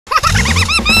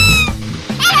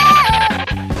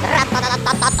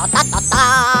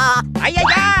Ay, ay,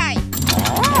 ay!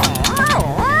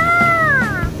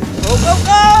 Go, go,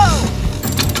 go!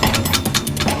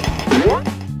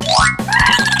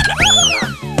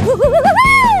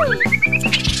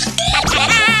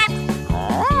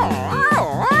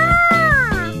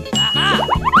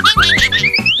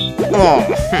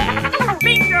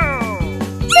 Bingo!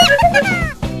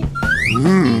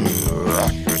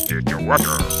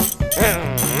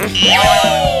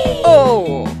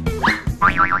 Oh!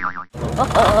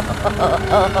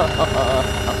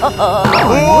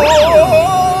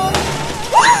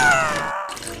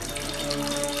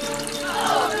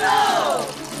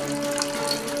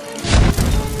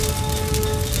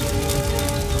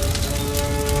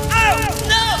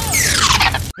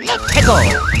 Pickle!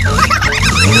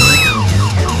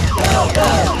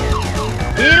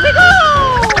 Here we go!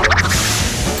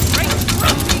 Right,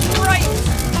 right!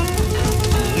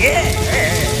 Yeah!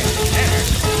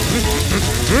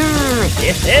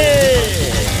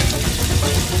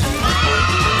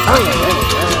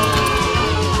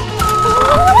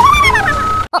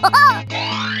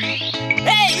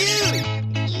 Hey, you!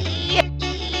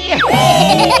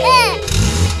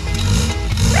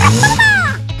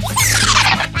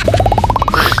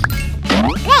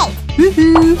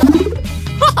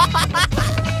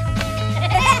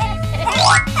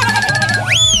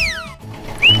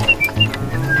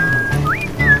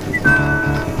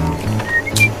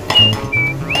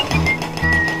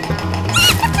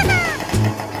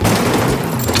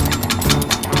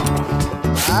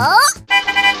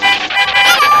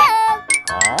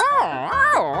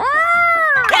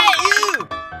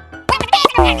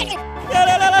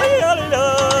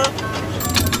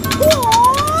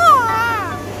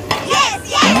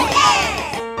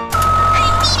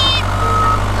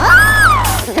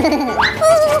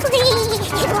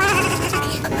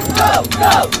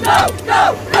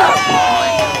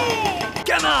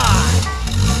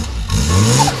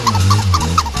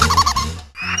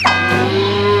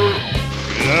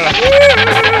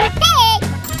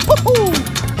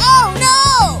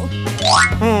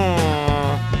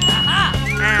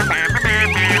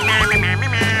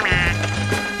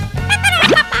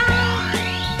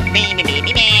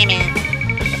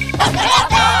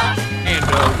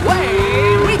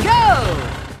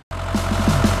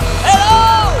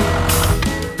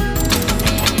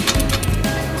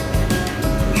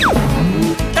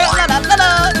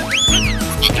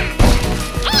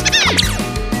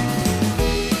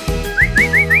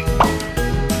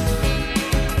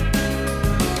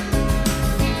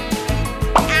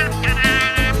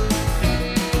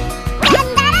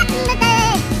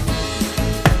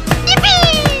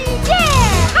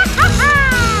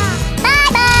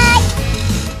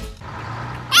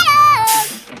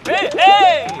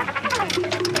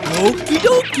 Okie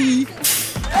dokie.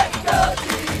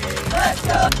 Let's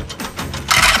go.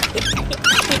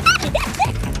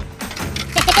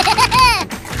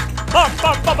 Bum,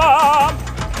 bum, bum, bum.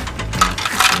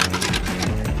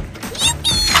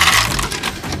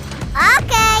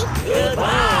 Okay.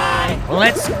 Goodbye.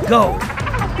 Let's go.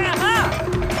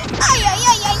 Ay, ay,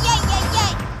 ay, ay, ay, ay,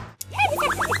 ay.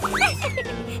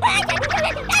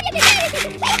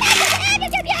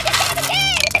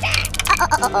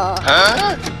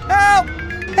 Huh? Help!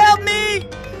 Help me!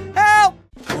 Help!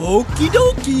 Okie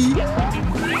dokie.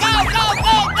 Go, go,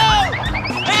 go, go!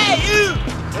 Hey, you!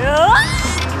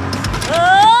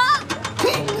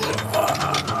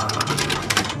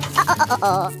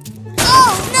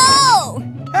 Oh, no!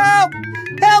 Help!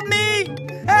 Help me!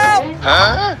 Help!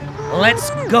 Huh?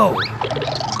 Let's go.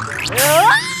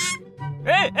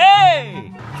 Hey,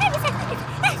 hey!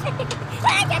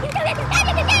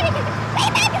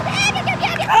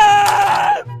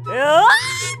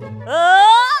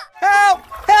 Help!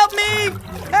 Help me!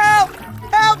 Help!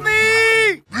 Help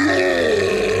me!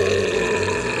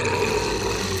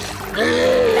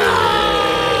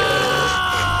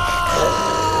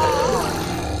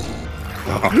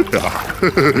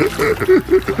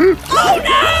 Oh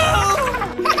no!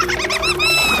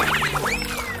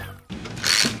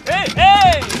 Hey,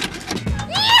 hey!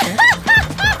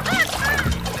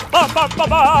 Bum, bum, bum,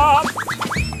 bum.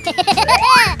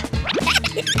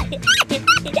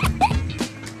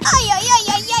 Ay, ay, ay,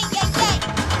 ay, ay, ay, ay.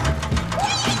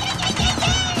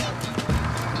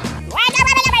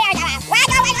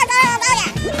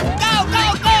 Go, go,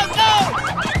 go, go!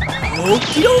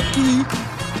 Okie dokie.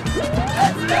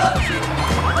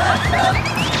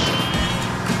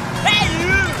 Hey,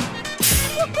 you!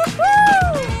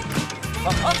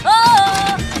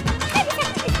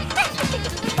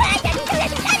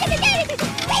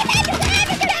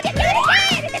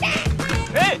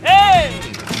 Hey, hey!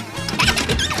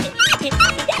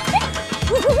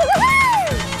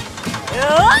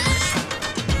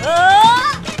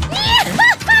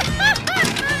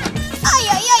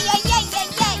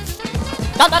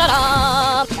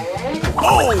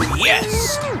 Oh,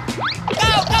 yes! Go,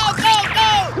 go, go,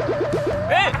 go!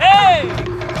 Hey, hey!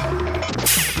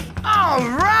 All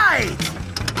right!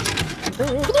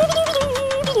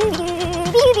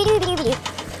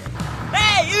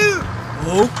 Hey, you!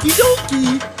 Okie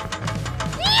dokie!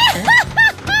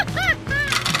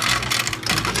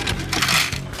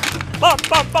 Bum,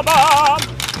 bum, bum, bum!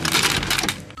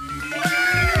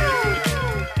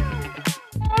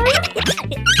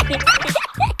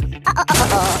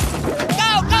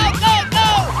 Go, go, go, go!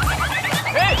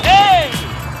 Hey, hey!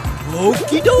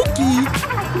 Okie dokie!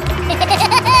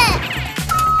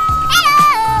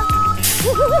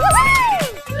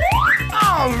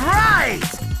 All right!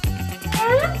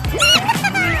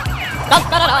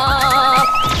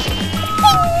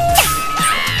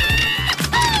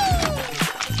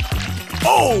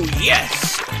 Oh, yes!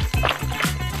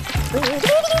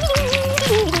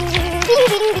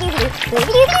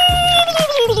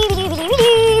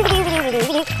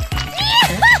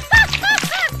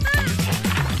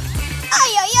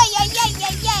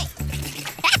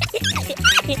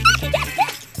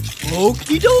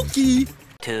 Okie dokie!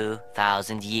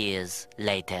 2,000 years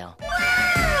later.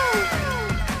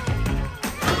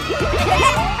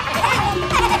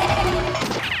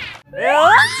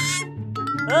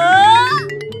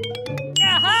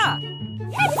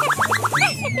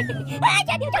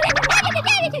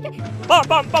 Bum,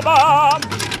 bum, bum, bum!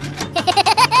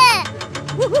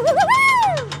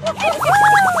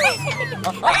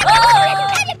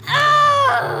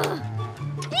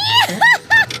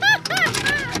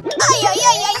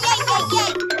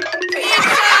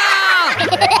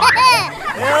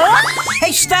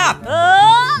 Hey, stop!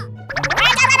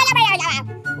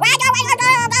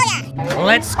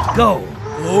 Let's go!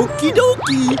 Okie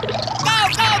dokie! Go,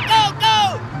 go, go, go!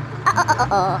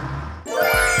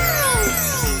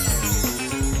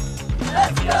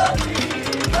 Let's go,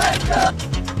 team! Let's go!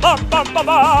 Bum, bum, bum,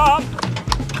 bum!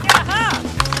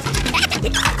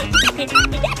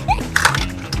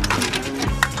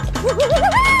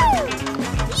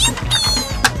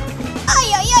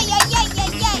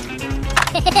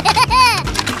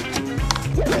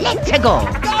 Let's go!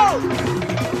 Go!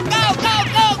 Go, go,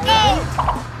 go, go!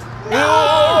 Oh,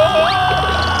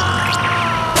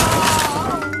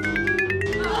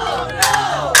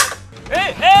 no!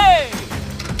 Hey, hey!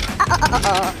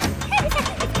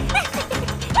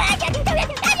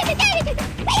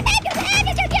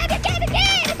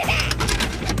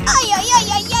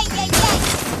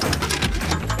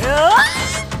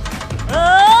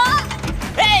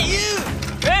 Hey, you!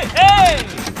 Hey, hey!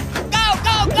 Go,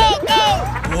 go, go, go!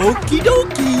 Okie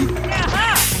dokie!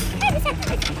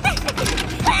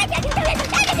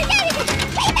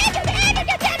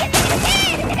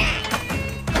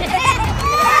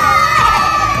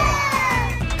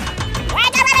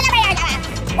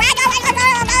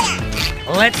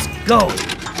 Let's go!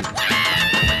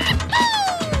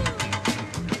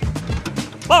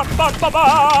 Bum, bum, bum,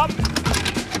 bum!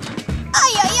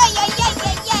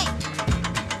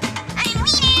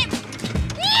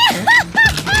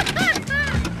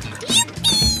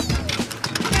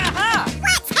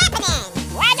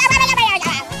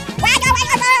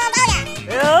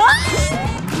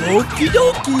 Okie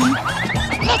dokie!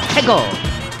 Let's go!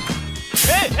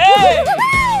 Hey, hey!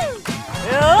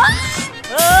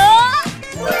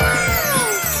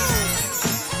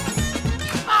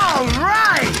 All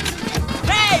right!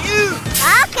 Hey, you!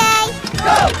 Okay.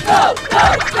 Go, go, go,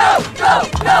 go, go,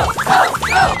 go, go,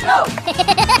 go, go!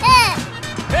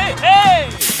 Hey, hey!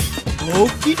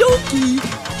 Okie dokie!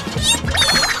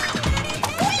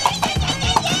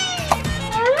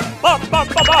 Bum, bum,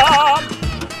 bum, bum!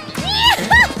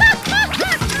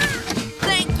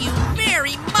 Thank you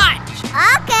very much.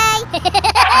 Okay.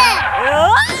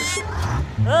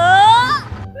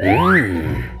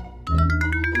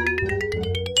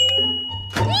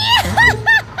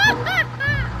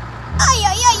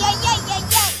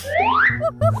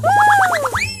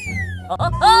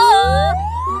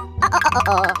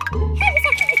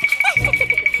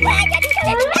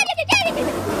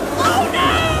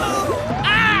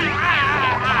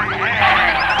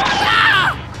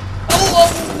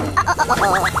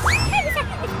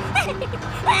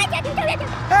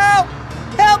 Help!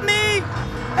 Help me!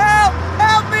 Help!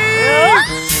 Help me!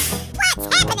 What's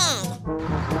happening?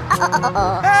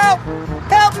 Help!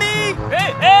 Help me!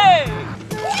 Hey, hey!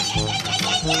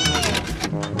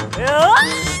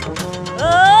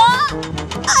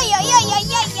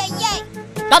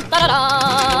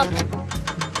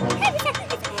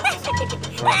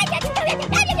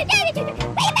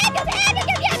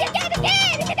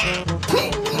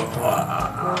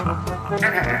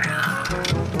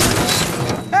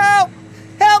 Help!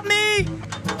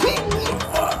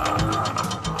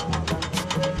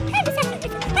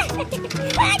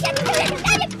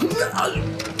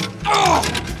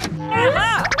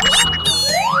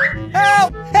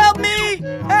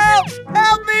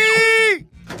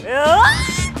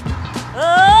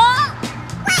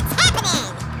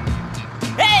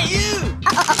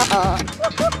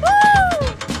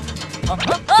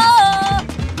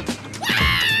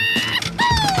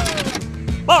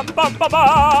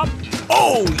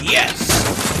 Yes!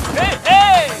 Hey,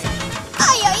 hey!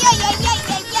 Ay, ay, ay, ay, ay,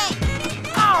 ay, ay.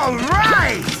 All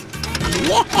right!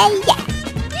 Yeah, yeah.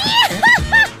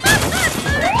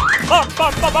 Bum,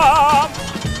 bum, bum, bum.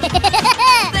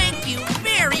 Thank you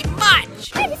very much.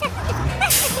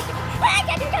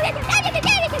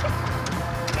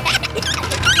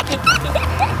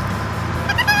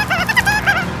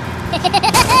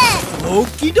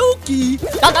 Okie dokie!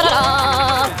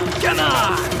 Come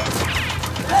on!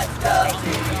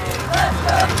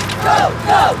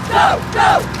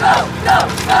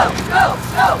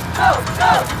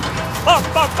 Bum,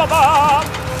 bum, bum, bum.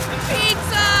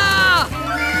 Pizza!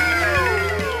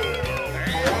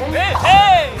 Hey,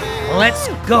 hey! Let's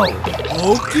go.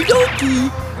 Okie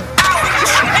dokie!